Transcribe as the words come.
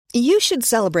You should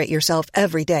celebrate yourself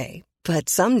every day, but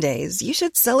some days you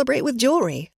should celebrate with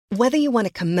jewelry. Whether you want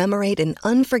to commemorate an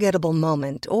unforgettable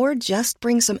moment or just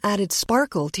bring some added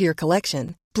sparkle to your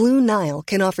collection, Blue Nile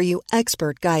can offer you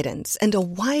expert guidance and a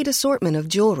wide assortment of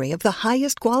jewelry of the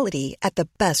highest quality at the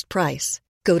best price.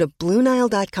 Go to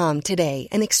BlueNile.com today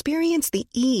and experience the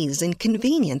ease and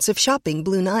convenience of shopping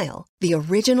Blue Nile, the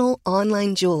original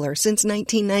online jeweler since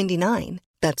 1999.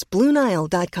 That's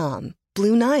BlueNile.com.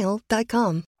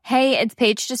 BlueNile.com. Hey, it's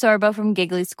Paige DeSorbo from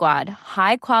Giggly Squad.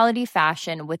 High quality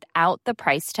fashion without the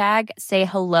price tag. Say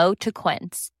hello to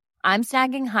Quince. I'm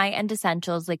snagging high-end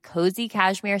essentials like cozy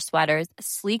cashmere sweaters,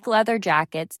 sleek leather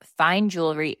jackets, fine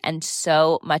jewelry, and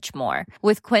so much more.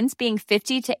 With Quince being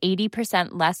 50 to 80%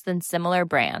 less than similar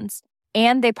brands.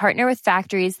 And they partner with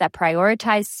factories that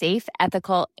prioritize safe,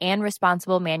 ethical, and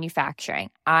responsible manufacturing.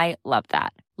 I love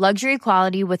that. Luxury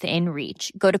quality within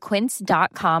reach. Go to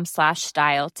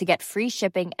quince.com/style to get free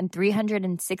shipping and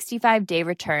 365-day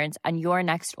returns on your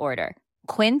next order.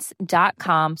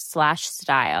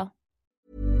 Quince.com/style.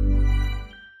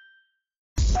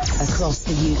 Across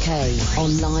the UK,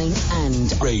 online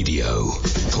and radio.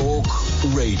 Talk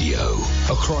Radio.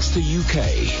 Across the UK,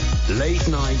 late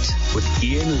night with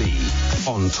Iain Lee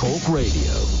on Talk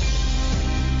Radio.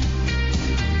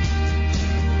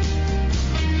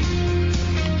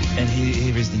 And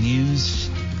here is the news.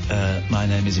 My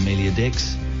name is Amelia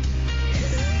Dix.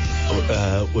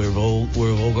 We've all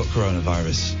got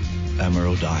coronavirus, and we're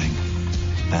all dying.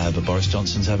 But Boris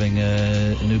Johnson's having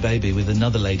a new baby with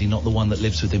another lady, not the one that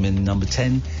lives with him in number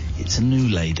 10. It's a new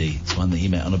lady. It's one that he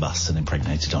met on a bus and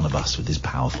impregnated on a bus with his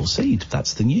powerful seed.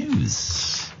 That's the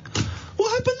news.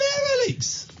 What happened there,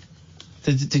 Alex?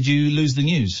 Did you lose the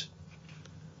news?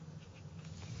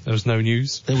 There was no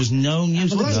news. There was no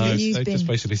news. No, they just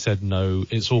basically said no.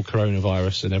 It's all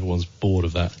coronavirus, and everyone's bored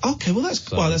of that. Okay, well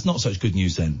that's not such good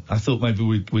news then. I thought maybe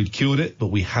we'd cured it, but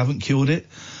we haven't cured it.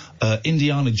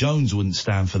 Indiana Jones wouldn't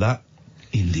stand for that.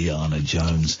 Indiana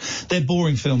Jones. They're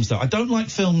boring films, though. I don't like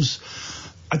films.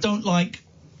 I don't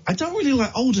really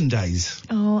like olden days.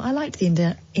 Oh, I liked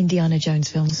the Indiana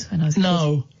Jones films when I was a kid.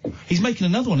 No, he's making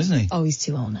another one, isn't he? Oh, he's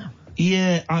too old now.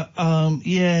 Yeah,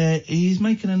 he's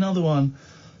making another one.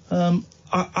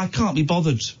 I can't be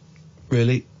bothered,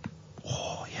 really.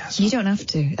 Oh, yes. You don't have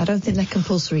to. I don't think they're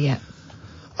compulsory yet.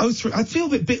 I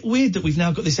feel a bit weird that we've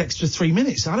now got this extra 3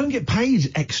 minutes. I don't get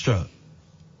paid extra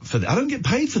for that. I don't get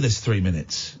paid for this 3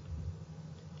 minutes.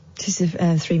 This is a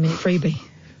 3-minute freebie.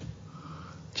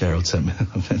 Gerald sent me.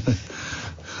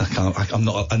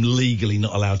 I'm legally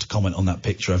not allowed to comment on that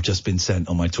picture I've just been sent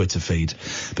on my Twitter feed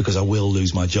because I will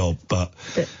lose my job. But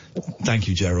thank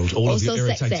you, Gerald. All of your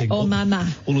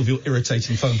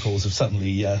irritating phone calls have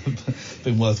suddenly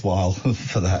been worthwhile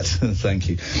for that. Thank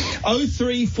you.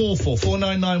 0344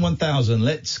 499 1000.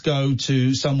 Let's go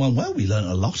to someone. Well, we learned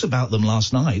a lot about them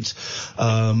last night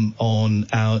on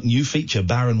our new feature,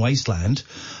 Barren Wasteland,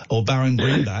 or Barren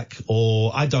Greenback,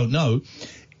 or I don't know.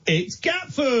 It's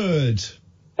Gatford.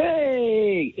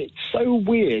 Hey, it's so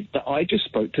weird that I just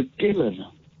spoke to Dylan.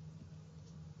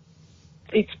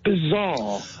 It's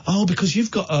bizarre. Oh, because you've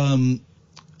got a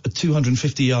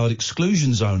 250-yard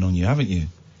exclusion zone on you, haven't you?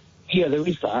 Yeah, there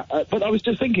is that. But I was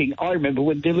just thinking, I remember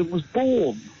when Dylan was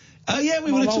born. Oh, yeah,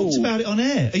 we would have talked about it on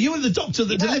air. Are you the doctor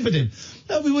that delivered him?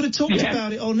 No, we would have talked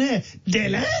about it on air.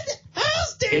 Dylan?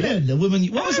 How's Dylan? The woman...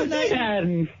 What was her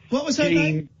name? What was her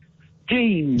name?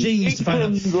 Jean. Jean used to find out.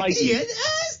 Yeah,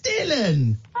 how's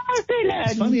Dylan? How's Dylan?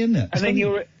 It's funny, isn't it? And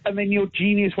then your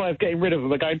genius way of getting rid of him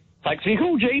by going, thanks for your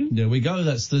call, Jean. There we go.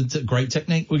 That's the great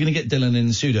technique. We're going to get Dylan in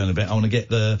the studio in a bit. I want to get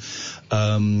the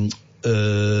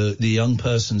young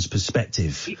person's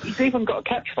perspective. He's even got a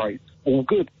catchphrase. All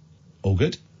good. All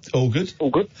good. All good. All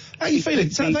good. How are you feeling?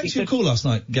 Thanks for your call last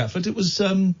night, Gatford. It was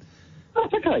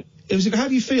That's okay. It was. How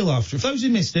do you feel after? For those who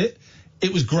missed it,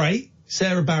 it was great.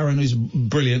 Sarah Barron, who's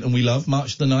brilliant and we love,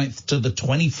 March the 9th to the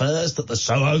 21st at the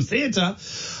Soho Theatre.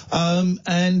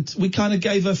 And we kind of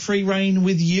gave her free rein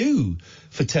with you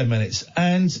for 10 minutes.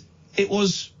 And it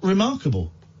was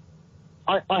remarkable.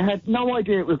 I had no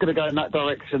idea it was going to go in that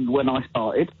direction when I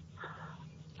started.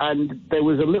 And there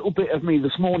was a little bit of me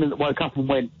this morning that woke up and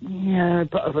went, yeah,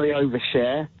 but a very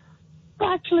overshare. But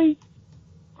actually,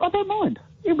 I don't mind.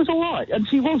 It was all right. And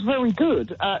she was very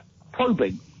good at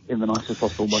probing. In the nicest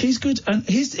possible way. She's good, and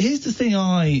here's the thing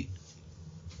I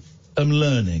am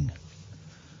learning.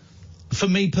 For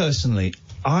me personally,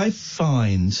 I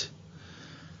find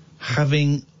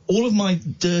having all of my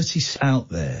dirty out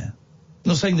there.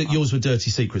 Not saying that yours were dirty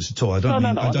secrets at all. I don't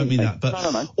mean that. But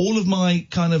all of my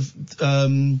kind of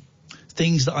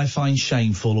things that I find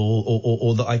shameful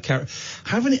or that I carry,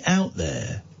 having it out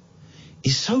there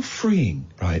is so freeing,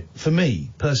 right, for me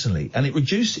personally, and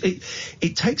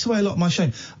it takes away a lot of my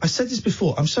shame. I said this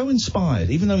before, I'm so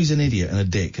inspired, even though he's an idiot and a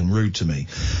dick and rude to me,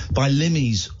 by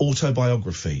Limmy's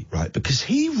autobiography, right, because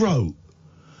he wrote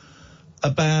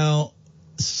about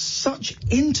such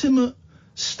intimate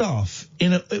stuff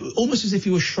almost as if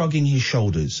he was shrugging his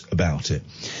shoulders about it.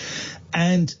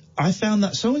 And I found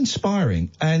that so inspiring.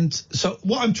 And so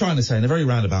what I'm trying to say in a very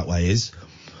roundabout way is,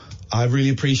 I really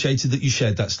appreciated that you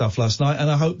shared that stuff last night,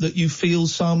 and I hope that you feel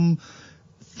some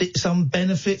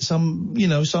benefit,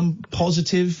 some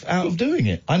positive out of doing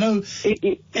it. I know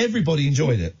everybody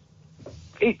enjoyed it.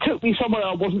 It took me somewhere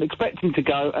I wasn't expecting to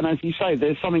go, and as you say,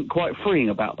 there's something quite freeing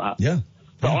about that. Yeah.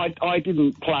 But I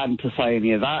didn't plan to say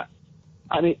any of that,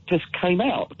 and it just came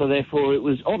out, so therefore it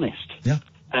was honest. Yeah.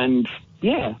 And,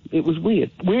 yeah, it was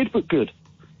weird. Weird but good.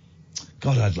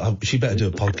 God, she better do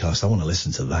a podcast. I want to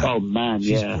listen to that. Oh man,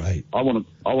 She's great. I want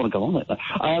to go on it.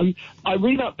 I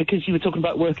read up because you were talking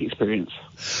about work experience.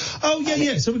 Oh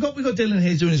yeah. So we got Dylan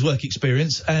here doing his work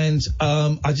experience, and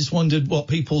I just wondered what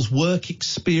people's work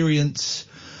experience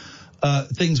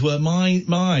things were.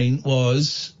 Mine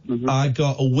was I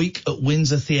got a week at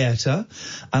Windsor Theatre,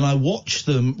 and I watched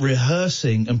them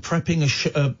rehearsing and prepping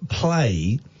a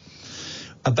play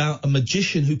about a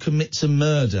magician who commits a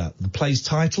murder. The play's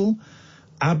title,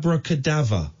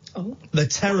 Abracadabra. Oh. They're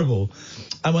terrible.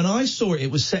 And when I saw it,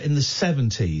 it was set in the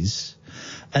 70s.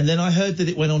 And then I heard that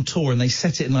it went on tour and they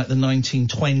set it in like the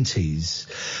 1920s.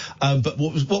 But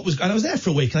what was, and I was there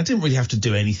for a week and I didn't really have to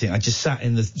do anything. I just sat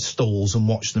in the stalls and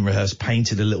watched them rehearse,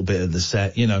 painted a little bit of the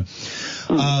set, you know.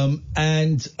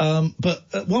 But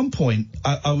at one point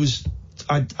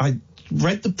I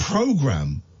read the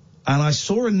programme and I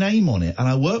saw a name on it and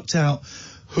I worked out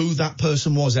who that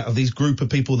person was out of these group of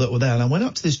people that were there. And I went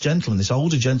up to this gentleman, this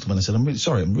older gentleman. I said, I'm really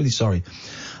sorry.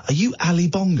 Are you Ali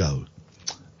Bongo?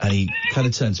 And he kind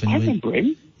of turned to me and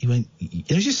he went, he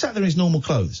just sat there in his normal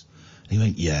clothes. And he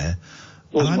went, yeah.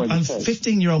 And I'm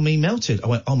 15-year-old me melted. I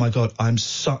went, oh my God, I'm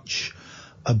such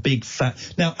a big fan.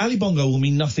 Now, Ali Bongo will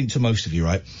mean nothing to most of you,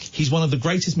 right? He's one of the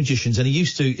greatest magicians, and he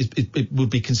used to, it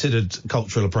would be considered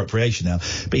cultural appropriation now,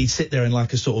 but he'd sit there in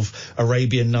like a sort of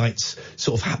Arabian Nights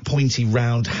sort of pointy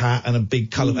round hat and a big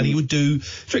colour, and he would do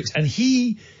tricks. And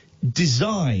he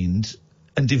designed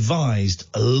and devised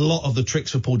a lot of the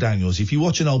tricks for Paul Daniels. If you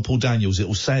watch an old Paul Daniels, it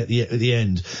will say at the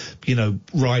end, you know,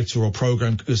 writer or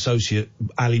program associate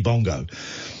Ali Bongo.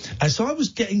 And so I was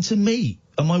getting to meet,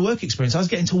 on my work experience, I was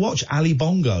getting to watch Ali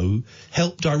Bongo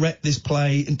help direct this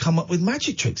play and come up with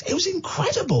magic tricks. It was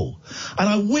incredible. And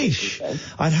I wish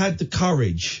I'd had the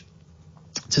courage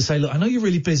to say, look, I know you're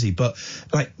really busy, but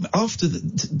like after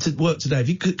to work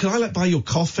today, could I like buy your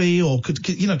coffee, or could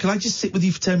I just sit with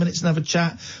you for 10 minutes and have a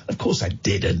chat? Of course I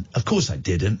didn't.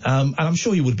 And I'm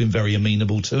sure you would have been very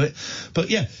amenable to it. But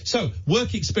yeah, so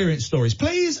work experience stories,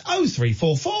 please.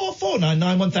 0344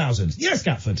 499 1000. Yes,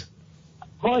 Gatford.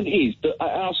 Mine is that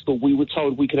at our school we were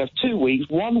told we could have 2 weeks.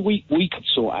 1 week we could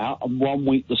sort out, and 1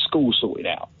 week the school sorted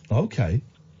out. Okay.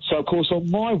 So of course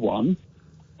on my one,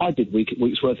 I did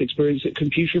week's worth experience at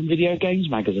Computer and Video Games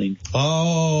magazine.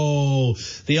 Oh,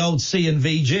 the old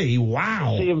C&VG,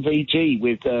 wow. C&VG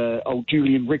with old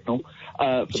Julian Rignall,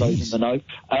 for those in the know.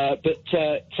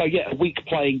 So a week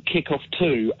playing Kick-Off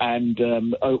 2 and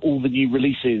all the new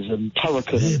releases and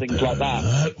Turrican and things like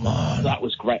that. Man. That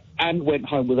was great. And went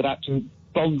home with an absolute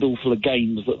bundle full of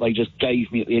games that they just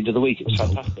gave me at the end of the week. It was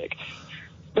fantastic.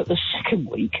 But the second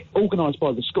week, organised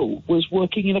by the school, was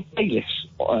working in a bailiff's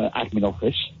admin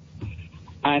office.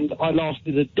 And I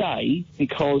lasted a day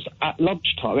because at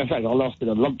lunchtime, in fact, I lasted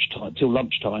till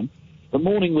lunchtime. The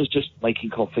morning was just making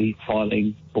coffee,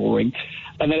 filing, boring.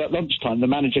 And then at lunchtime, the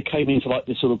manager came into like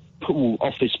this sort of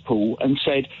office pool and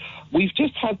said, we've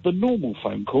just had the normal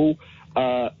phone call.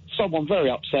 Someone very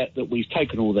upset that we've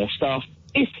taken all their stuff.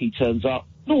 If he turns up,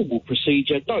 normal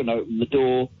procedure, don't open the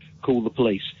door, call the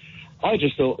police. I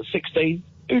just thought, at 16,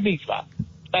 who needs that?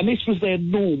 And this was their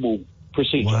normal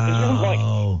procedure. Wow. It wasn't like,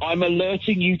 I'm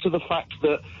alerting you to the fact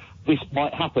that this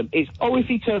might happen. It's, if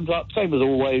he turns up, same as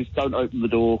always, don't open the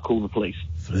door, call the police.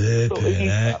 Flipping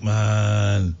heck,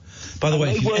 man. By the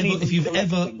way, if you've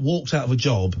ever walked out of a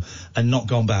job and not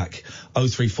gone back,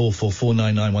 0344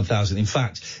 499 1000. In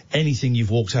fact, anything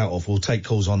you've walked out of, we'll take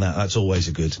calls on that. That's always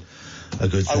a good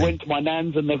thing. I went to my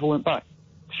nan's and never went back.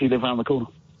 She lived round the corner.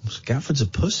 Gafford's a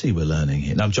pussy, we're learning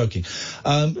here. No, I'm joking.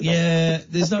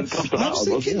 There's no... I was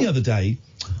thinking the other day,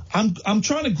 I'm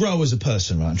trying to grow as a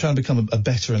person, right? I'm trying to become a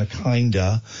better and a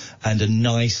kinder and a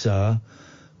nicer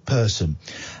person.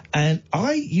 And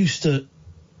I used to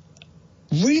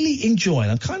really enjoy,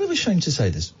 and I'm kind of ashamed to say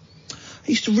this, I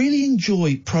used to really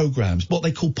enjoy programmes, what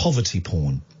they call poverty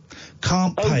porn.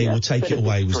 Can't Pay or Take It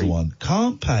Away was the one.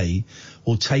 Can't Pay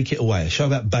or Take It Away. A show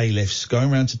about bailiffs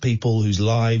going around to people whose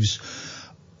lives,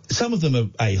 some of them are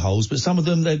a-holes, but some of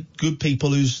them, they're good people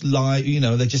whose life,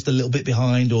 they're just a little bit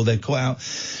behind or they're caught out.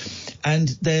 And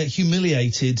they're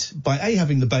humiliated by A,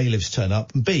 having the bailiffs turn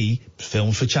up, and B,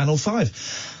 filmed for Channel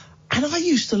 5. And I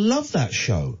used to love that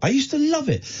show. I used to love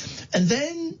it. And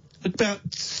then about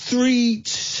 2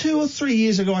 or 3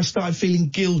 years ago, I started feeling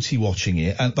guilty watching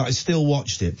it, but I still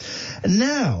watched it. And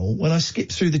now, when I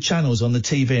skip through the channels on the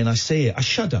TV and I see it, I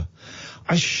shudder.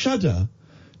 I shudder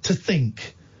to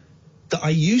think that I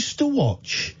used to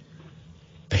watch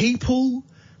people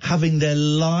having their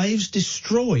lives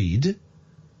destroyed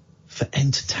for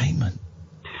entertainment.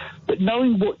 But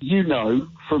knowing what you know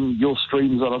from your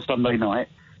streams on a Sunday night,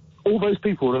 all those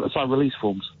people that sign release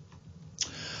forms,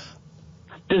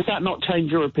 does that not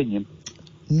change your opinion?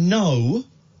 No,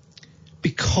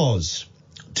 because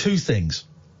two things.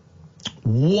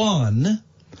 One,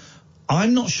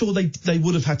 I'm not sure they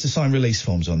would have had to sign release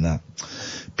forms on that,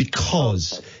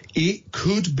 because it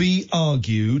could be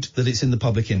argued that it's in the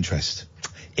public interest.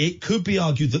 It could be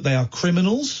argued that they are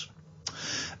criminals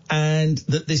and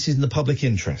that this is in the public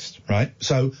interest, right?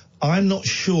 So I'm not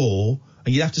sure,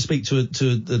 and you'd have to speak to a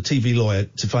TV lawyer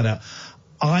to find out.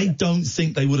 I don't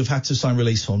think they would have had to sign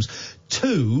release forms.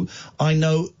 Two, I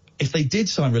know if they did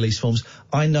sign release forms,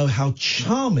 I know how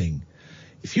charming.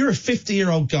 If you're a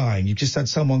 50-year-old guy and you've just had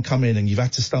someone come in and you've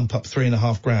had to stump up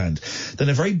 $3,500, then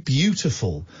a very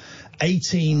beautiful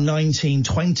 18, 19,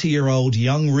 20-year-old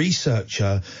young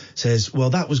researcher says,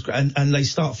 well, that was great, and they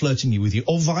start flirting you with you,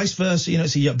 or vice versa.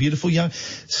 It's a beautiful young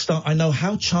I know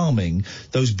how charming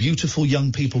those beautiful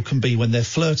young people can be when they're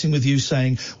flirting with you,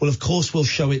 saying, well, of course we'll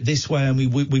show it this way, and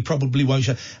we probably won't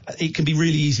show. It can be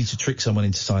really easy to trick someone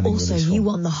into signing a release form. Also, you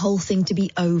want the whole thing to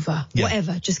be over. Yeah.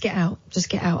 Whatever, just get out.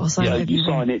 I'll sign it. You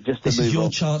sign it just to This is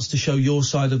your chance to show your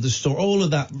side of the story. All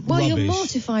of that rubbish. You're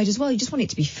mortified as well. You just want it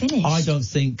to be finished. I don't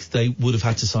think they would have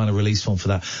had to sign a release form for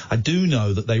that. I do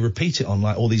know that they repeat it on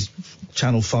all these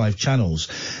Channel 5 channels,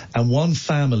 and one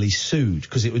family sued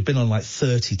because it had been on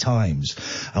 30 times,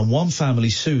 and one family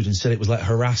sued and said it was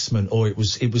harassment or it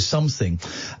was something,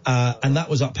 and that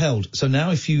was upheld. So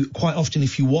now if you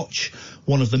watch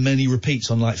one of the many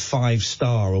repeats on 5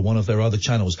 Star or one of their other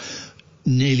channels,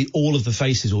 nearly all of the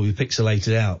faces will be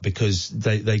pixelated out because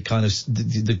they kind of,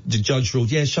 the judge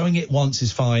ruled, showing it once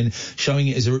is fine, showing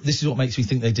it this is what makes me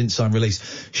think they didn't sign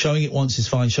release. Showing it once is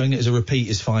fine, showing it as a repeat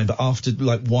is fine, but after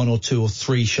 1 or 2 or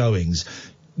 3 showings,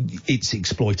 it's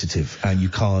exploitative and you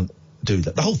can't do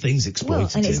that. The whole thing's exploitative. Well,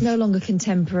 and it's no longer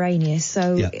contemporaneous,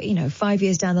 so, 5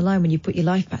 years down the line when you put your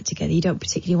life back together, you don't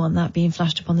particularly want that being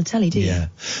flashed up on the telly, do you? Yeah.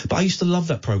 But I used to love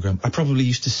that programme. I probably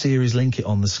used to series link it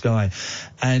on the Sky,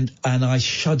 and I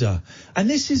shudder. And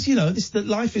this is, that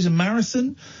life is a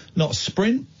marathon, not a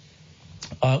sprint.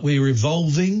 We're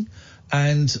evolving,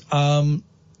 and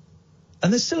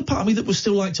there's still a part of me that would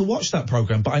still like to watch that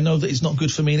programme, but I know that it's not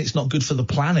good for me and it's not good for the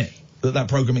planet that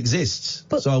programme exists,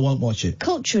 so I won't watch it.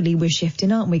 Culturally, we're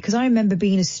shifting, aren't we? Because I remember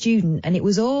being a student and it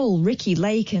was all Ricky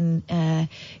Lake and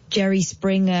Jerry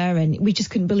Springer, and we just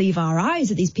couldn't believe our eyes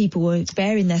that these people were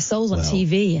bearing their souls on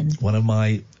TV. And one of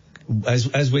my,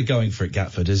 as we're going for it,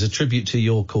 Gatford, as a tribute to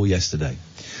your call yesterday,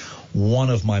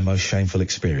 one of my most shameful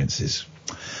experiences.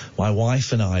 My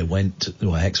wife and I went,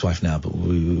 ex-wife now, but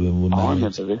we were married. I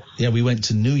remember this. Yeah, we went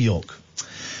to New York,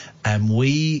 and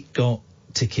we got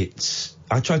tickets.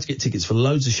 I tried to get tickets for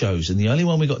loads of shows, and the only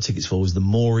one we got tickets for was the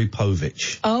Maury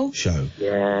Povich show.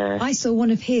 Yeah. I saw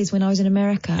one of his when I was in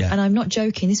America, and I'm not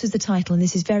joking. This was the title, and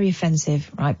this is very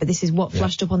offensive, right? But this is what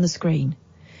flashed up on the screen.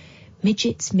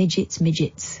 Midgets, midgets,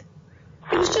 midgets.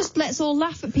 It was just, let's all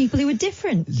laugh at people who were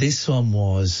different. This one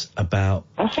was about...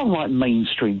 That sounds like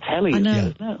mainstream telly. I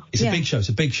know. Yeah. It's a big show. It's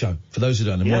a big show. For those who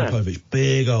don't know, Maury Povich,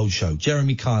 big old show.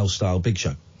 Jeremy Kyle style, big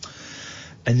show.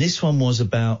 And this one was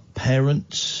about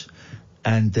parents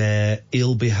and their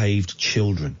ill-behaved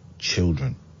children.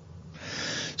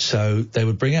 So they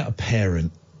would bring out a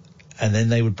parent, and then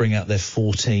they would bring out their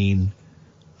 14,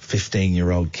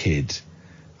 15-year-old kid,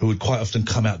 who would quite often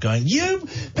come out going, "You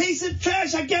piece of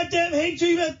trash, I goddamn hate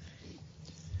you."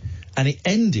 And it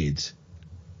ended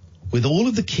with all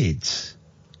of the kids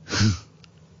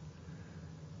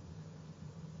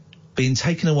being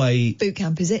taken away... Boot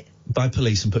camp, is it? ...by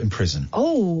police and put in prison.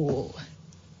 Oh...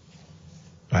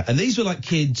 Right, and these were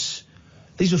kids,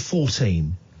 these were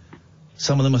 14.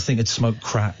 Some of them, I think, had smoked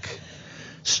crack,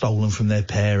 stolen from their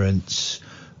parents,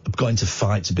 got into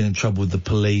fights, had been in trouble with the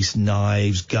police,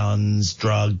 knives, guns,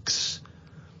 drugs.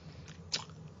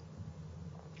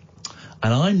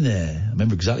 And I'm there. I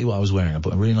remember exactly what I was wearing. I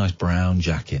put a really nice brown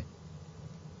jacket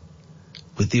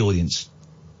with the audience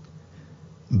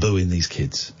booing these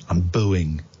kids. I'm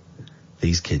booing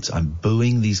these kids. I'm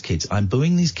booing these kids. I'm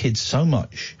booing these kids so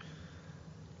much,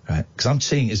 right? Because I'm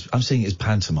seeing it as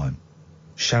pantomime,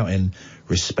 shouting,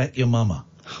 "Respect your mama."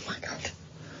 Oh my God!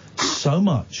 So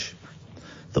much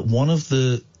that one of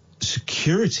the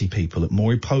security people at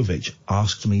Maury Povich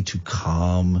asked me to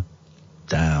calm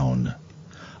down.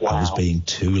 Wow. I was being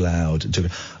too loud.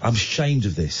 I'm ashamed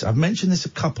of this. I've mentioned this a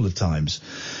couple of times,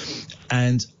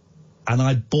 and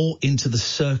I bought into the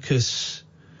circus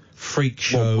freak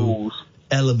show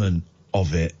element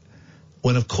of it,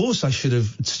 when of course I should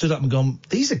have stood up and gone,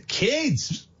 these are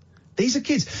kids. These are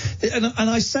kids. And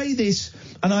I say this,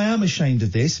 and I am ashamed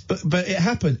of this, but it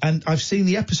happened, and I've seen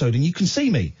the episode, and you can see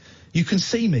me. You can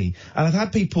see me. And I've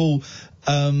had people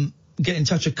get in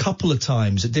touch a couple of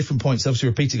times at different points, obviously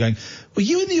repeated, going, were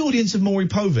you in the audience of Maury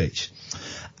Povich?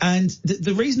 And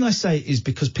the reason I say it is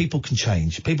because people can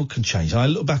change. People can change. And I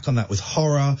look back on that with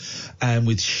horror and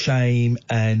with shame,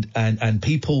 and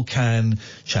people can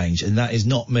change. And that is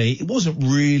not me. It wasn't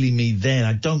really me then.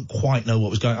 I don't quite know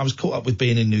what was going on. I was caught up with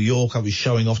being in New York. I was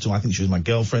showing off to her. I think she was my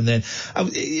girlfriend then.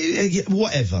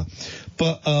 Whatever.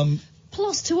 But,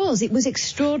 plus, to us, it was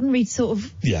extraordinary, sort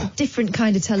of different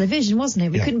kind of television, wasn't it?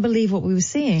 We couldn't believe what we were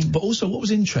seeing. But also, what was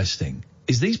interesting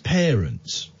is these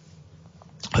parents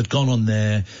had gone on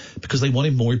there because they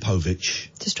wanted Maury Povich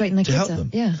to straighten their kids up.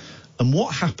 Yeah. And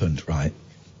what happened, right,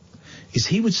 is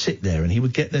he would sit there and he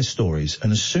would get their stories,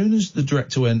 and as soon as the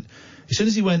director went,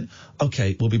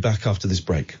 okay, we'll be back after this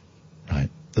break, right,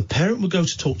 the parent would go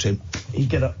to talk to him, he'd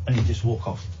get up and he'd just walk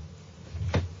off.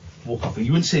 And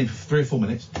you wouldn't see him for 3 or 4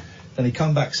 minutes. Then he'd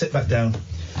come back, sit back down.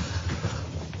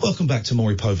 Welcome back to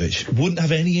Maury Povich. Wouldn't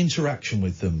have any interaction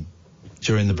with them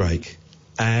during the break.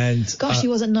 And gosh, he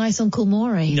wasn't nice, Uncle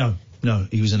Maury. No,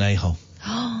 he was an a-hole.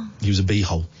 He was a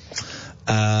b-hole.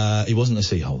 He wasn't a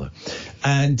c-hole though.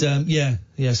 And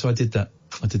so I did that.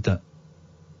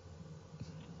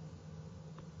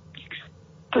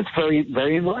 That's very,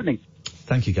 very enlightening.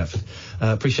 Thank you, Gafford.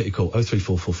 Appreciate your call.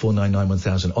 0344 499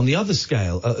 1000. On the other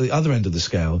scale, the other end of the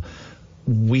scale,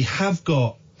 we have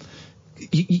got.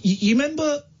 You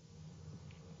remember?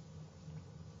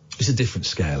 It's a different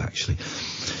scale, actually.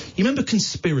 You remember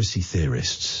conspiracy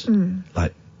theorists?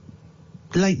 Like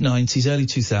late 90s, early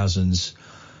 2000s,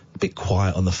 a bit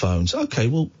quiet on the phones. Okay,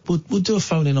 we'll do a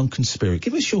phone in on conspiracy.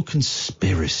 Give us your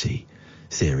conspiracy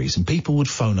theories. And people would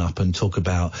phone up and talk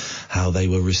about how they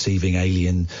were receiving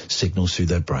alien signals through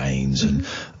their brains, and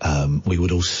we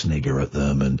would all snigger at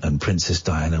them, and Princess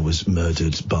Diana was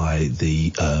murdered by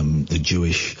the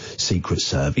Jewish Secret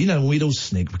Service. You know, we'd all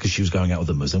snigger because she was going out with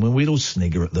a Muslim, and we'd all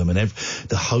snigger at them, and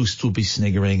the host would be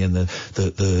sniggering, and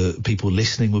the people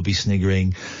listening would be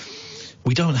sniggering.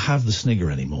 We don't have the snigger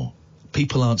anymore.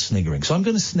 People aren't sniggering. So I'm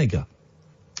going to snigger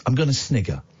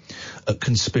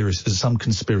at some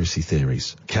conspiracy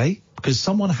theories, okay? Because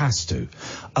someone has to,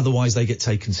 otherwise they get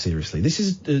taken seriously. This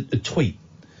is a tweet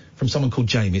from someone called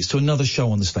Jamie. It's to another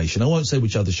show on the station. I won't say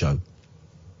which other show.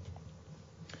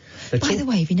 By the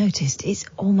way, have you noticed, it's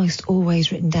almost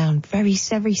always written down. Very,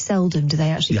 very seldom do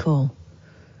they actually call.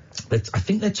 I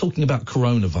think they're talking about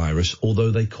coronavirus,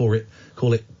 although they call it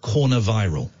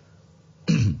cornaviral.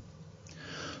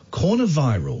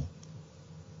 Cornaviral,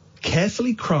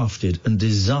 carefully crafted and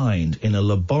designed in a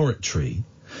laboratory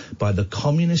by the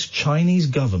communist Chinese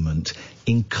government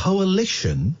in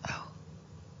coalition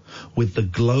with the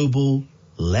global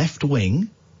left wing,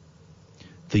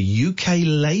 the UK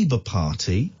Labour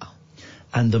Party,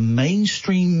 and the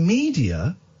mainstream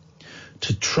media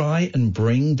to try and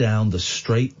bring down the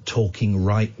straight-talking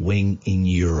right wing in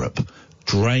Europe.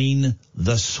 Drain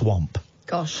the swamp.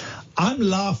 Gosh. I'm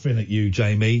laughing at you,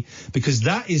 Jamie, because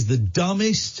that is the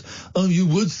dumbest. Oh, you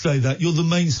would say that. You're the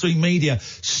mainstream media.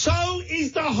 So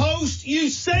is the host you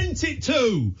sent it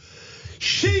to.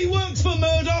 She works for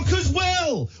Murdoch as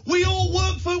well. We all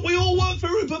work for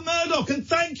Rupert Murdoch. And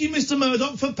thank you, Mr.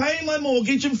 Murdoch, for paying my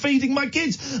mortgage and feeding my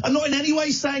kids. I'm not in any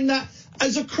way saying that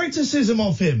as a criticism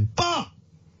of him. But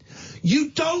you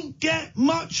don't get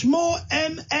much more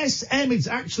MSM. It's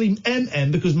actually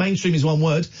MM, because mainstream is one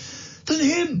word, than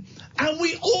him. And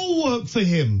we all work for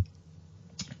him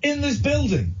in this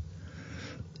building.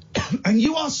 And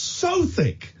you are so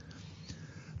thick.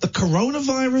 The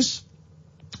coronavirus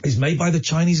is made by the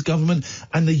Chinese government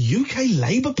and the UK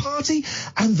Labour Party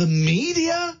and the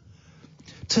media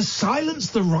to silence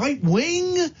the right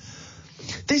wing.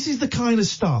 This is the kind of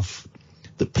stuff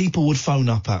that people would phone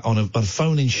up at on a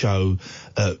phone-in show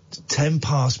at 10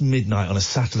 past midnight on a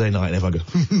Saturday night, and everyone goes,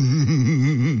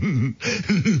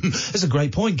 that's a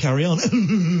great point, carry on.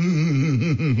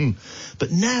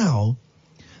 But now,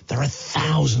 there are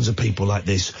thousands of people like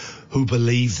this who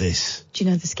believe this. Do you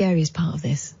know the scariest part of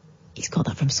this? He's got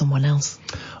that from someone else.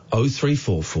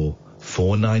 0344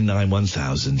 499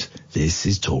 1000. This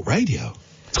is Talk Radio.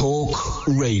 Talk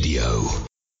Radio.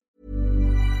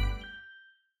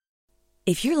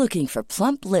 If you're looking for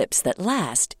plump lips that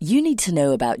last, you need to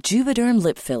know about Juvederm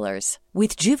lip fillers.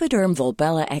 With Juvederm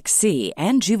Volbella XC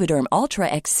and Juvederm Ultra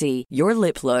XC, your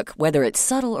lip look, whether it's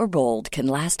subtle or bold, can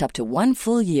last up to 1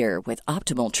 full year with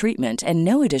optimal treatment and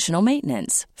no additional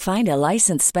maintenance. Find a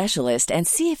licensed specialist and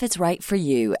see if it's right for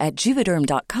you at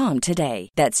Juvederm.com today.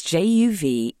 That's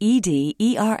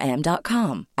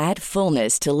JUVEDERM.com. Add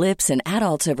fullness to lips in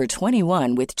adults over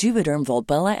 21 with Juvederm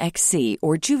Volbella XC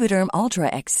or Juvederm Ultra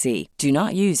XC. Do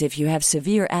not use if you have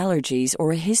severe allergies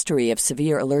or a history of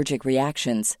severe allergic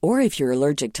reactions, or if you're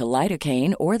allergic to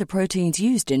lidocaine or the proteins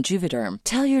used in Juvederm.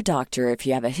 Tell your doctor if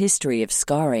you have a history of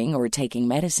scarring or taking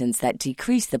medicines that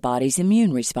decrease the body's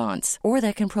immune response or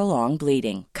that can prolong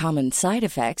bleeding. Common side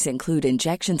effects include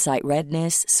injection site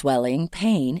redness, swelling,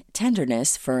 pain,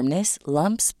 tenderness, firmness,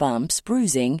 lumps, bumps,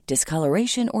 bruising,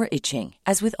 discoloration, or itching.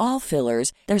 As with all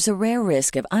fillers, there's a rare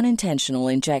risk of unintentional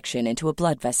injection into a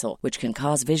blood vessel, which can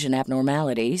cause vision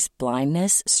abnormalities,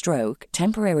 blindness, stroke,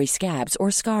 temporary scabs,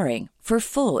 or scarring. For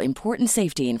full, important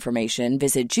safety information,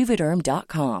 visit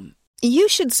Juvederm.com. You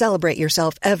should celebrate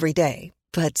yourself every day,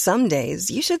 but some days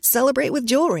you should celebrate with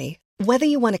jewelry. Whether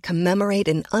you want to commemorate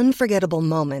an unforgettable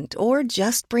moment or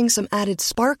just bring some added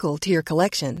sparkle to your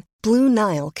collection, Blue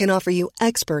Nile can offer you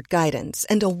expert guidance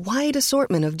and a wide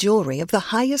assortment of jewelry of the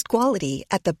highest quality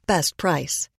at the best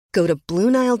price. Go to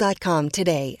BlueNile.com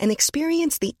today and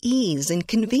experience the ease and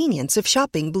convenience of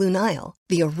shopping Blue Nile,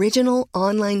 the original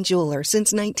online jeweler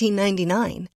since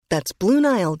 1999. That's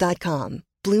BlueNile.com.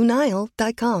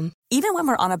 BlueNile.com. Even when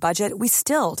we're on a budget, we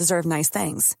still deserve nice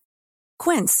things.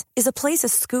 Quince is a place to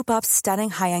scoop up stunning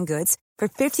high-end goods for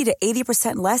 50 to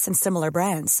 80% less than similar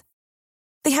brands.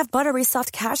 They have buttery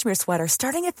soft cashmere sweaters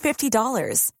starting at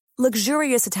 $50,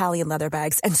 luxurious Italian leather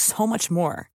bags, and so much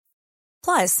more.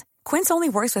 Plus, Quince only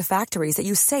works with factories that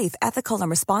use safe, ethical, and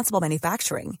responsible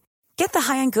manufacturing. Get the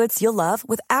high-end goods you'll love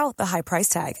without the high price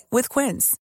tag with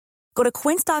Quince. Go to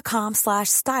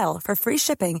quince.com/style for free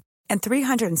shipping and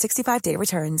 365-day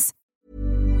returns.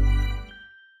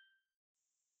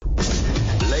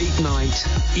 Late night,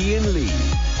 Iain Lee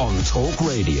on Talk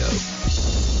Radio.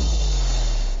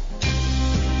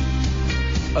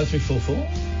 0344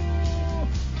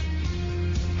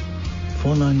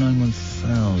 499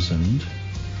 1000.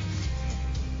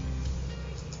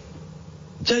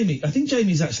 Jamie, I think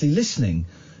Jamie's actually listening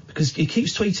because he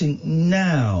keeps tweeting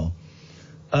now.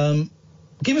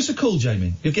 Give us a call,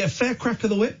 Jamie. You'll get a fair crack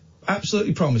of the whip.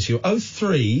 Absolutely promise you.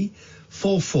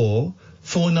 0344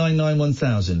 499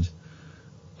 1000.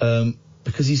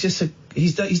 Because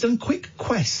he's done quick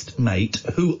quest, mate.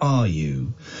 Who are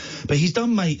you? But he's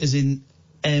done mate as in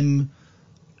M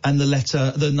and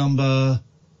the number.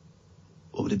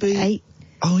 What would it be? 8.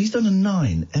 Oh, he's done a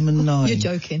 9. M and 9. You're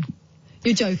joking.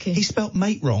 You're joking. He spelt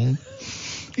mate wrong.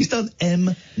 He's done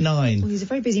M9. Well, he's a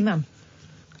very busy man.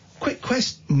 Quick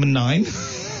quest 9.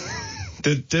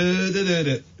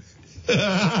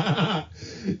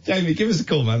 Jamie, give us a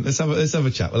call, man. Let's have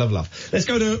a chat. We'll have a laugh. Let's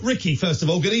go to Ricky first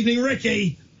of all. Good evening,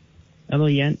 Ricky. Hello,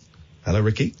 Iain. Hello,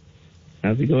 Ricky.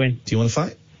 How's it going? Do you want to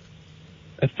fight?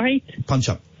 A fight? Punch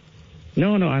up.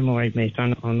 No, I'm alright, mate.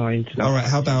 I'm not into that. All right.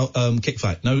 How about kick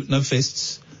fight? No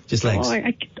fists. Just legs. Oh,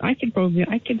 I could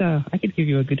give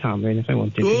you a good hammer if I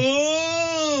wanted to.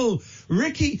 Oh,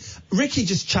 Ricky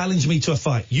just challenged me to a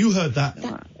fight. You heard that?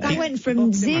 That went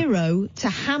from 0 to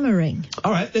hammering.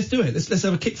 All right, let's do it. Let's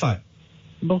have a kick fight.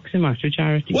 Boxing match for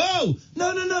charity. Whoa!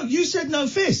 No. You said no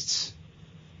fists.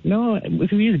 No,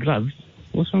 if we use gloves,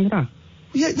 what's wrong with that?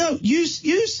 Yeah, no.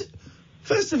 Use.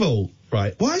 First of all,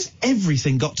 right? Why has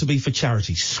everything got to be for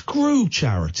charity? Screw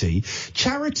charity.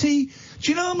 Charity.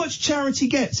 Do you know how much charity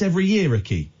gets every year,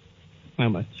 Ricky? How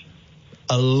much?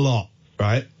 A lot,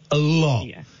 right? A lot.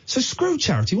 Yeah. So screw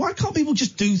charity. Why can't people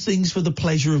just do things for the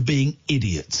pleasure of being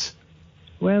idiots?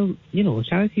 Well,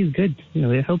 charity is good.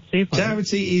 It helps save lives.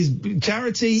 Some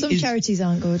charities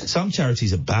aren't good. Some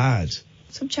charities are bad.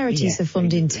 Some charities are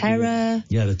funding terror.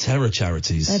 Yeah, the terror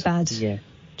charities. They're bad. Yeah.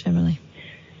 Generally.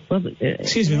 Well,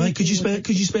 excuse me, mate. Could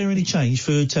you spare any change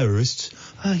for terrorists?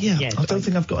 Yeah. I don't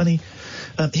think I've got any.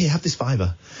 Here, have this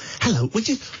 $5. Hello,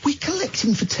 we're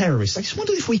collecting for terrorists. I just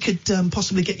wondered if we could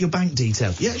possibly get your bank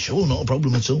details. Yeah, sure, not a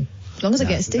problem at all. As long as I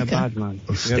get a sticker. You're a bad man.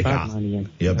 You're a bad man, Iain.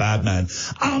 You're a bad man.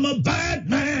 I'm a bad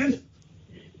man!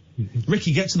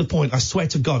 Ricky, get to the point. I swear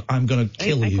to God, I'm going to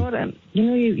kill you. Thought,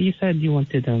 you said you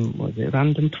wanted, was it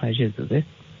random pleasures, is it?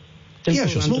 Yeah,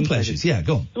 sure, small pleasures. Yeah,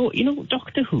 go on. So,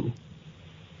 Doctor Who?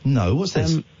 No, what's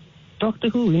this? Doctor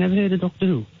Who, you never heard of Doctor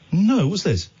Who? No, what's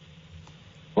this?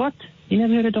 What? You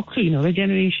never heard of Doctor Who?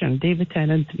 Regeneration, David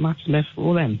Tennant, Matt Smith,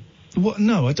 all them. What?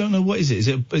 No, I don't know. What is it?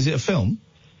 Is it a film?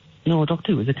 No,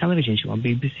 Doctor Who is a television show on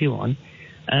BBC One.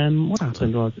 What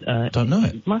happened was... don't know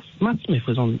it. Matt Smith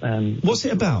was on... What's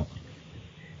it about?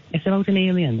 It's about an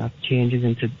alien that changes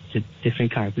into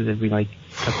different characters every,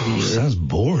 couple of years. Sounds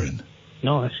boring.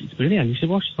 No, it's brilliant. You should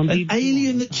watch it on BBC. An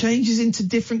alien that changes into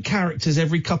different characters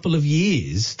every couple of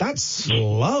years? That's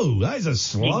slow. That is a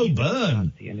slow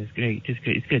burn. And it's great.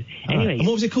 It's good. All anyway... Right. And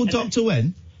what was it called? Doctor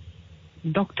when?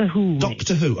 Doctor Who.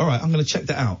 Doctor Who. All right, I'm going to check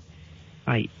that out.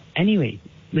 Right. Anyway...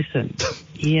 Listen,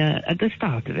 at the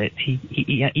start of it, he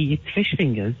eats fish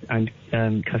fingers and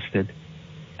custard,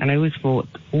 and I always thought,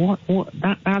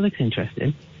 that looks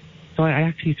interesting. So I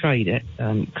actually tried it,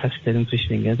 custard and fish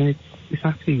fingers, and it's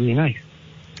actually really nice.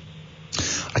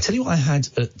 I tell you what I had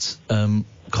at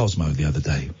Cosmo the other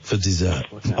day for dessert.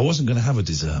 I wasn't going to have a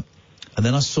dessert, and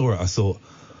then I saw it. I thought,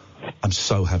 I'm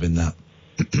so having that.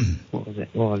 What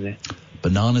was it?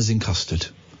 Bananas in custard.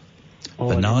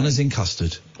 Bananas in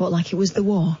custard. What, like it was the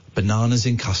war? Bananas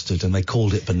in custard, and they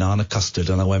called it banana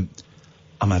custard, and I went,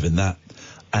 I'm having that.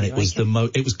 And it was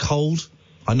it was cold.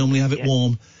 I normally have it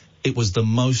warm. It was the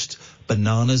most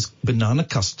banana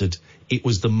custard. It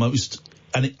was the most,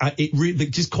 and it really,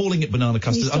 just calling it banana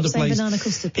custard underplays, banana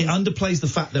custard, it underplays the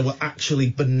fact there were actually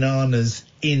bananas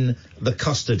in the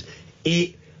custard.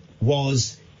 It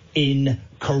was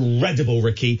incredible,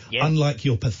 Ricky, unlike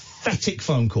your pathetic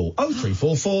phone call.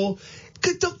 0344.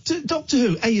 Doctor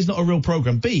Who, A, is not a real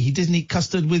programme. B, he doesn't eat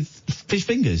custard with fish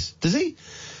fingers, does he?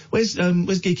 Where's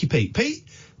Geeky Pete? Pete,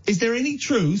 is there any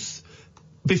truth,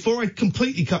 before I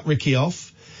completely cut Ricky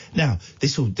off? Now,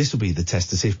 this will be the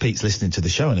test to see if Pete's listening to the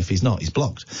show, and if he's not, he's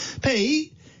blocked.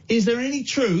 Pete, is there any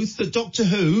truth that Doctor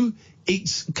Who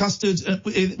eats custard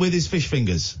with his fish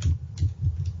fingers?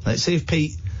 Let's see if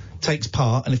Pete takes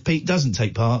part, and if Pete doesn't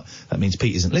take part, that means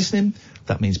Pete isn't listening.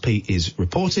 That means Pete is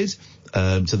reported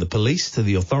to the police, to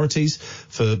the authorities,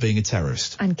 for being a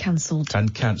terrorist. And cancelled.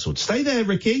 Stay there,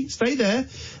 Ricky. Stay there.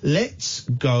 Let's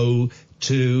go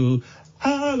to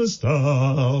Alistair.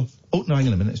 Oh, no, hang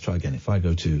on a minute. Let's try again. If I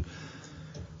go to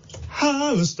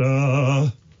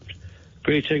Alistair.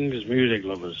 Greetings, music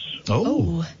lovers.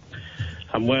 Oh.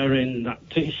 I'm wearing that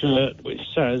T-shirt which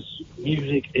says,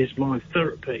 music is my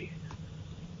therapy.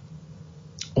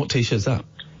 What T-shirt's that?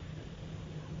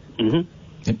 Mm-hmm.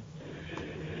 Yep.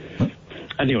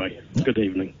 Anyway, good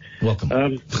evening. Welcome.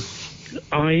 I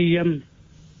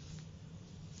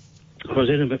was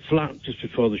in a flap just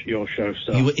before your show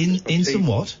started. You were in some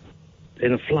what?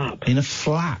 In a flap. In a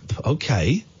flap,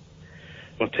 okay.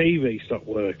 My TV stopped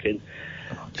working,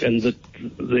 and the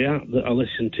app that I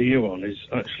listen to you on is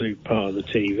actually part of the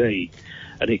TV,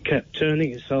 and it kept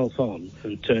turning itself on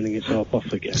and turning itself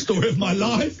off again. Story of my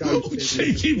life. Oh,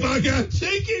 cheeky bugger.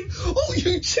 Cheeky. Oh,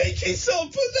 you cheeky son,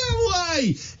 put that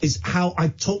way. It's how I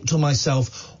talk to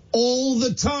myself all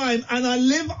the time, and I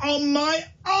live on my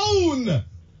own.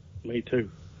 Me too.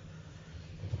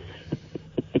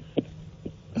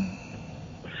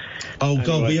 Oh,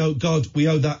 God, anyway. we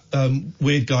owe that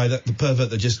weird guy, the pervert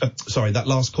that just, that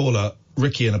last caller,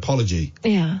 Ricky, an apology.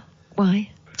 Yeah. Why?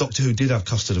 Doctor Who did have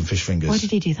custard and fish fingers. Why did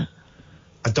he do that?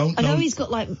 I don't know. I know he's got,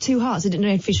 2 hearts. I didn't know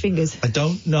he had fish fingers. I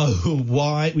don't know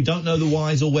why. We don't know the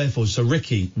whys or wherefores. So,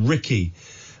 Ricky,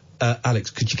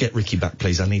 Alex, could you get Ricky back,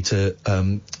 please? I need to,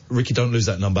 Ricky, don't lose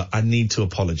that number. I need to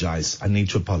apologise.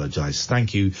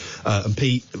 Thank you. And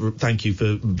Pete, thank you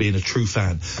for being a true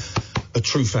fan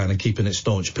and keeping it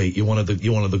staunch, Pete. You're one of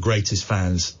the greatest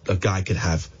fans a guy could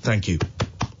have. Thank you.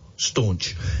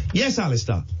 Staunch. Yes,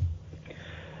 Alistair.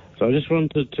 So I just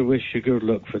wanted to wish you good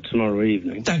luck for tomorrow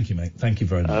evening. Thank you, mate. Thank you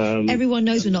very much. Everyone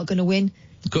knows we're not going to win.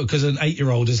 Because an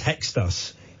 8-year-old has hexed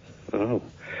us. Oh.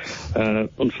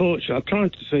 Unfortunately, I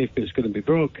tried to see if it's going to be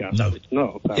broadcast. No. It's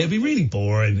not. Apparently. It'd be really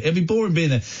boring. It'd be boring being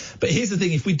there. But here's the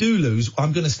thing. If we do lose,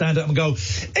 I'm going to stand up and go,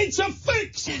 it's a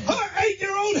fix! Her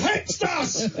 8-year-old hexed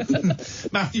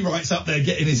us! Matthew Wright's up there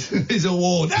getting his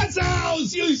award. That's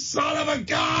ours, you son of a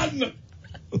gun!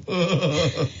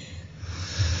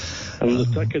 And the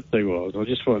second thing was, I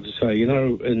just wanted to say,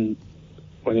 in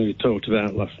when you talked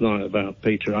about last night about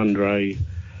Peter Andre,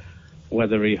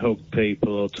 whether he hugged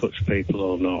people or touched people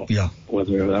or not,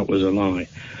 whether that was a lie.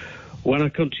 When I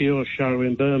come to your show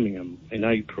in Birmingham in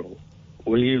April,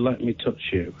 will you let me touch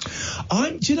you?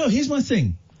 Do you know, here's my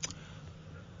thing.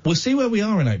 We'll see where we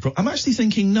are in April. I'm actually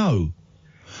thinking no.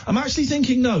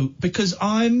 Because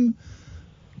I'm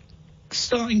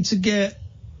starting to get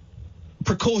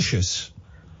precautious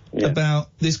about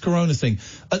this corona thing.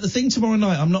 At the thing tomorrow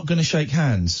night, I'm not going to shake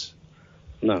hands.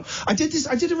 No. I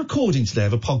did a recording today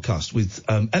of a podcast with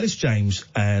Ellis James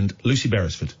and Lucy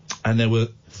Beresford, and there were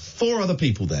 4 other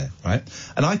people there, right?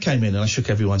 And I came in and I shook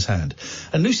everyone's hand.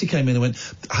 And Lucy came in and went,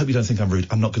 I hope you don't think I'm rude.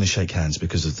 I'm not going to shake hands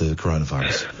because of the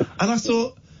coronavirus. And I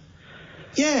thought,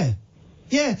 yeah.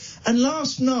 And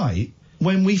last night,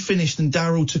 when we finished and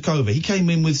Daryl took over, he came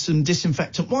in with some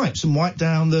disinfectant wipes and wiped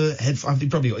down the headphones. He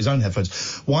probably got his own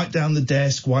headphones. Wiped down the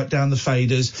desk, wiped down the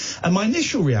faders. And my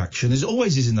initial reaction, as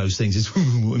always is in those things, is,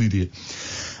 what an idiot.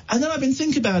 And then I've been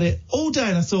thinking about it all day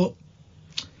and I thought,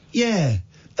 yeah,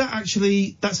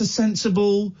 that's a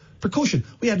sensible precaution.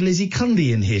 We had Lizzie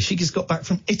Cundy in here. She just got back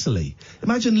from Italy.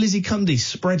 Imagine Lizzie Cundy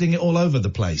spreading it all over the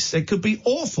place. It could be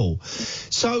awful.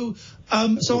 So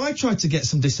I tried to get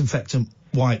some disinfectant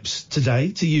wipes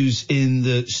today to use in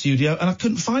the studio, and I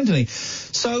couldn't find any.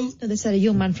 So they said a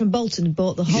young man from Bolton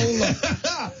bought the whole lot.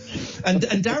 and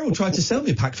Daryl tried to sell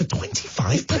me a pack for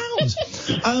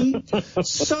 £25.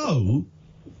 So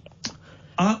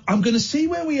I'm going to see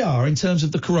where we are in terms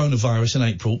of the coronavirus in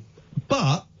April,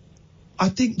 but I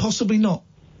think possibly not.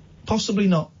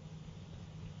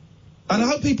 And I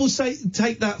hope people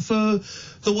take that for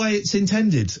the way it's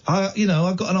intended.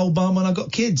 I've got an old bum and I've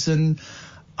got kids, and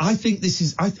I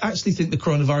actually think the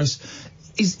coronavirus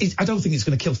is I don't think it's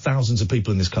going to kill thousands of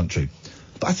people in this country.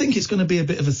 But I think it's going to be a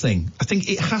bit of a thing. I think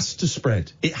it has to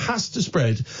spread. It has to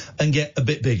spread and get a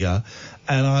bit bigger.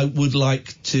 And I would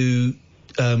like to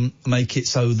make it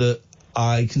so that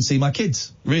I can see my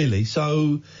kids, really.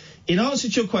 So in answer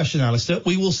to your question, Alistair,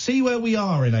 we will see where we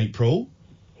are in April.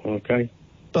 Okay.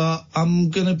 But I'm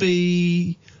going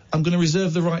to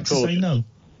reserve the right to say no.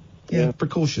 Yeah,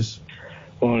 precautious.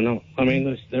 Why not? I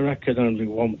mean, they reckon only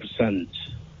 1%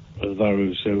 of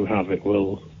those who have it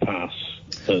will pass.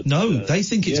 But, they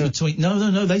think it's between...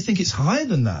 No, they think it's higher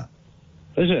than that.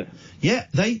 Is it? Yeah,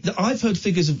 I've heard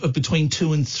figures of between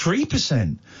 2 and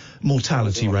 3%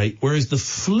 mortality rate, whereas the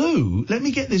flu... Let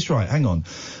me get this right, hang on.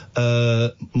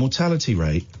 Mortality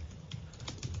rate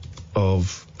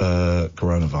of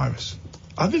coronavirus.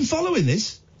 I've been following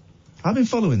this.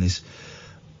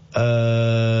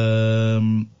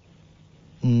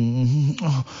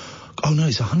 Oh, no,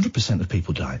 it's 100% of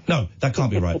people die. No, that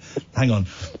can't be right. Hang on.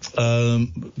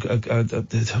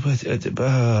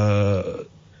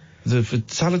 The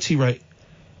fatality rate...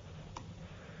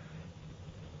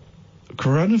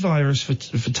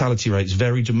 Coronavirus fatality rates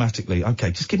vary dramatically.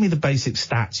 Okay, just give me the basic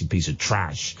stats, you piece of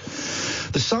trash.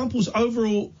 The samples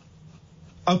overall...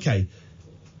 Okay,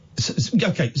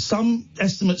 some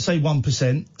estimates say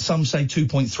 1%, some say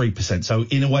 2.3%. So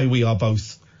in a way, we are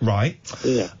both right.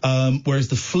 Yeah. Whereas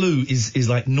the flu is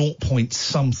like 0 point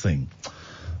something.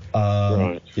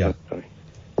 Right. Yeah. Okay.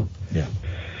 Yeah.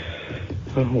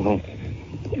 Oh, well.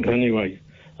 Anyway,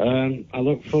 I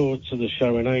look forward to the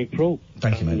show in April.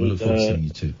 Thank you, mate. We look forward to seeing you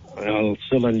too. I'll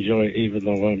still enjoy it, even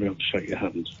though I won't be able to shake your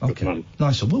hands. Okay.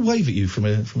 Nice one. We'll wave at you from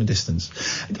a distance.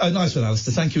 Nice one,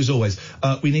 Alistair. Thank you as always.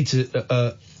 We need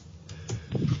to...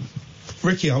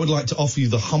 Ricky, I would like to offer you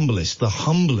the humblest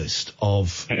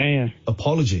of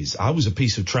apologies. I was a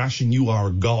piece of trash and you are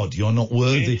a god. You're not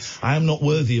worthy. I am not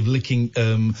worthy of licking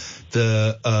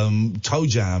the toe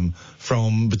jam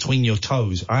from between your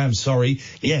toes. I am sorry.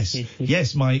 Yes,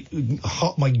 my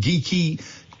geeky,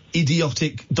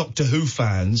 idiotic Doctor Who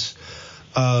fans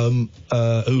who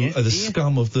are the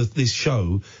scum of this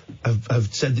show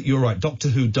have said that you're right. Doctor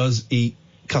Who does eat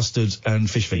custard and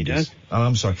fish fingers. And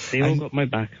I'm sorry. They all got my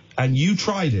back. And you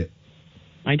tried it.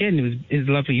 I did. It was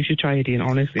lovely. You should try it, Ian,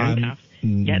 honestly.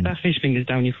 Get that fish fingers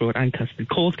down your throat and custard.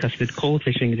 Cold fish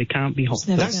fingers. It can't be hot.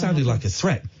 That sounded like a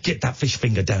threat. Get that fish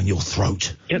finger down your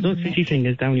throat. Get those fishy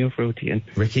fingers down your throat, Ian.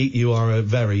 Ricky, you are a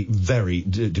very, very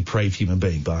depraved human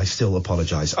being, but I still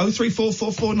apologise.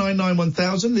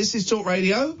 03444991000. This is Talk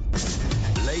Radio.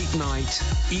 Late night,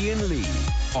 Iain Lee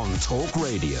on Talk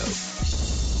Radio.